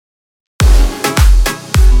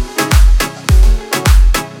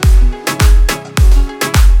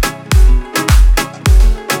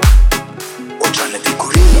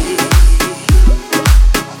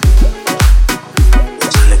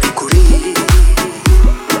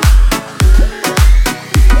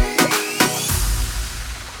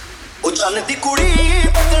ਦੀ ਕੁੜੀ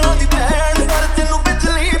ਬੱਦਲਾਂ ਦੀ ਭੈਣ ਪਰ ਤੈਨੂੰ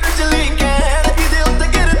ਬਿਜਲੀ ਬਿਜਲੀ ਕਹਿਣ ਇਹਦੇ ਉੱਤੇ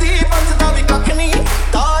ਗਿਰਦੀ ਬਚਦਾ ਵੀ ਕੱਖ ਨਹੀਂ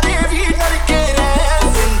ਤਾਰੇ ਵੀ ਡਰ ਕੇ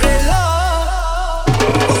ਰਹਿਣ ਸਿੰਡਰੇਲਾ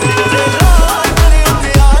ਉਹ ਸਿੰਡਰੇਲਾ ਤੇਰੇ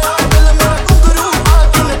ਉੱਤੇ ਆਇਆ ਦਿਲ ਮੇਰਾ ਘੁੰਗਰੂ ਆ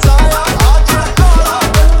ਕੇ ਨਚਾਇਆ ਆ ਜਿਹੜਾ ਕਾਲਾ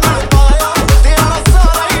ਬੱਦਲ ਪਾਇਆ ਤੇਰਾ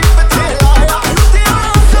ਸਾਰਾ ਹੀ ਪਿੱਛੇ ਲਾਇਆ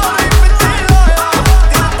ਤੇਰਾ ਸਾਰਾ ਹੀ ਪਿੱਛੇ ਲਾਇਆ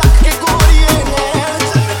ਤੇਰਾ ਤੱਕ ਕੇ ਗੋਰੀਏ ਨੈਣ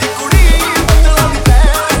ਚੰਨ ਦੀ ਕੁੜੀ ਬੱਦਲਾਂ ਦੀ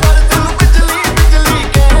ਭੈਣ ਪਰ ਤੈਨੂੰ ਬਿਜਲੀ ਬਿਜਲੀ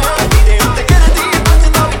ਕਹਿਣ ਇਹਦੇ ਉੱਤੇ ਗਿਰਦੀ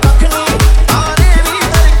ਬਚਦਾ ਵੀ ਕੱਖ ਨਹੀਂ ਤਾਰੇ ਵੀ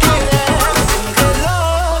ਡਰ ਕੇ ਰਹਿਣ ਸਿੰਡਰੇਲਾ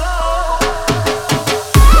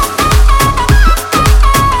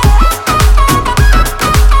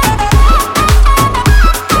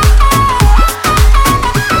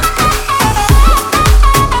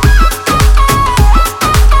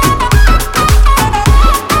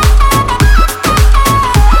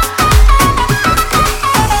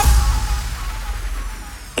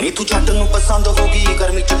ਨੀ ਤੂੰ ਜੱਟ ਨੂੰ ਪਸੰਦ ਹੋ ਗਈ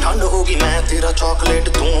ਗਰਮੀ ਚ ਠੰਡ ਹੋ ਗਈ ਮੈਂ ਤੇਰਾ ਚਾਕਲੇਟ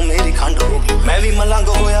ਤੂੰ ਮੇਰੀ ਖੰਡ ਹੋ ਗਈ ਮੈਂ ਵੀ ਮਲੰਗ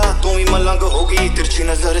ਹੋਇਆ ਤੂੰ ਵੀ ਮਲੰਗ ਹੋ ਗਈ ਤਿਰਛੀ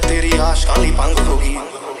ਨਜ਼ਰ ਤੇਰੀ ਆਸ਼ਕਾਂ ਲਈ ਭੰਗ ਹੋ ਗਈ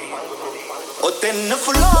ਉਹ ਤਿੰਨ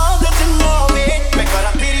ਫੁੱਲਾਂ ਦੇ ਜਿੰਨਾ